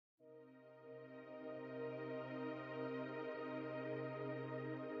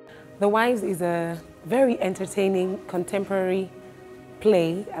The Wives is a very entertaining contemporary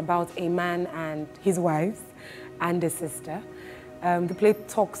play about a man and his wives and a sister. The play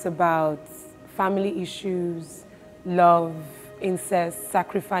talks about family issues, love, incest,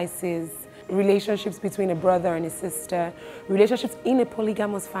 sacrifices, relationships between a brother and a sister, relationships in a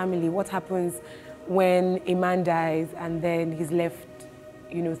polygamous family, what happens when a man dies and then he's left,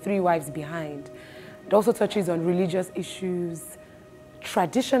 3 wives behind. It also touches on religious issues,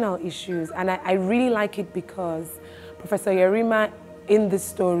 traditional issues, and I really like it because Professor Yerima in this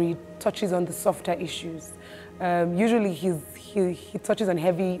story touches on the softer issues. Usually he touches on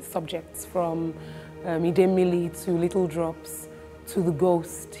heavy subjects from Idemili to Little Drops to The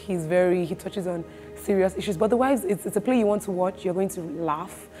Ghost. He touches on serious issues. But The Wives, it's a play you want to watch, you're going to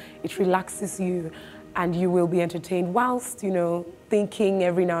laugh, it relaxes you, and you will be entertained whilst, thinking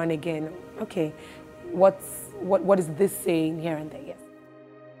every now and again, okay, what is this saying here and there? Yes.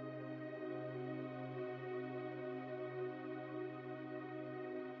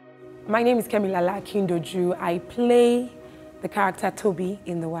 My name is Kemi Lala Akindoju. I play the character Toby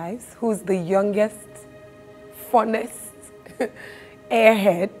in The Wives, who's the youngest, funnest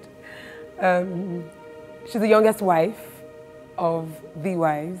airhead. She's the youngest wife of The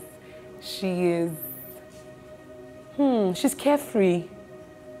Wives. She's carefree,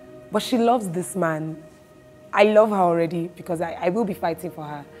 but she loves this man. I love her already because I will be fighting for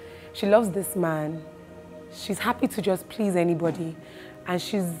her. She loves this man. She's happy to just please anybody, and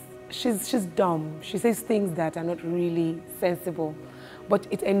she's dumb. She says things that are not really sensible, but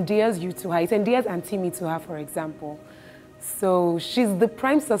it endears you to her. It endears Auntie Me to her, for example. So she's the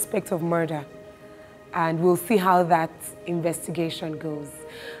prime suspect of murder, and we'll see how that investigation goes.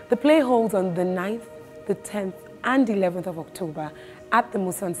 The play holds on the 9th, the 10th, and 11th of October at the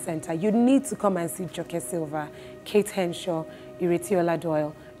Muson Center. You need to come and see Joke Silva, Kate Henshaw, Iretiola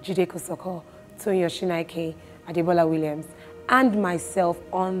Doyle, Jide Kosoko, Toyin Yoshinaike, Adebola Williams, and myself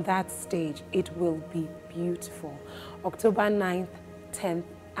on that stage. It will be beautiful. October 9th, 10th,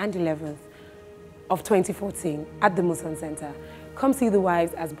 and 11th of 2014 at the Muson Center. Come see The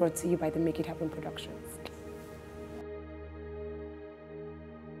Wives, as brought to you by the Make It Happen Productions.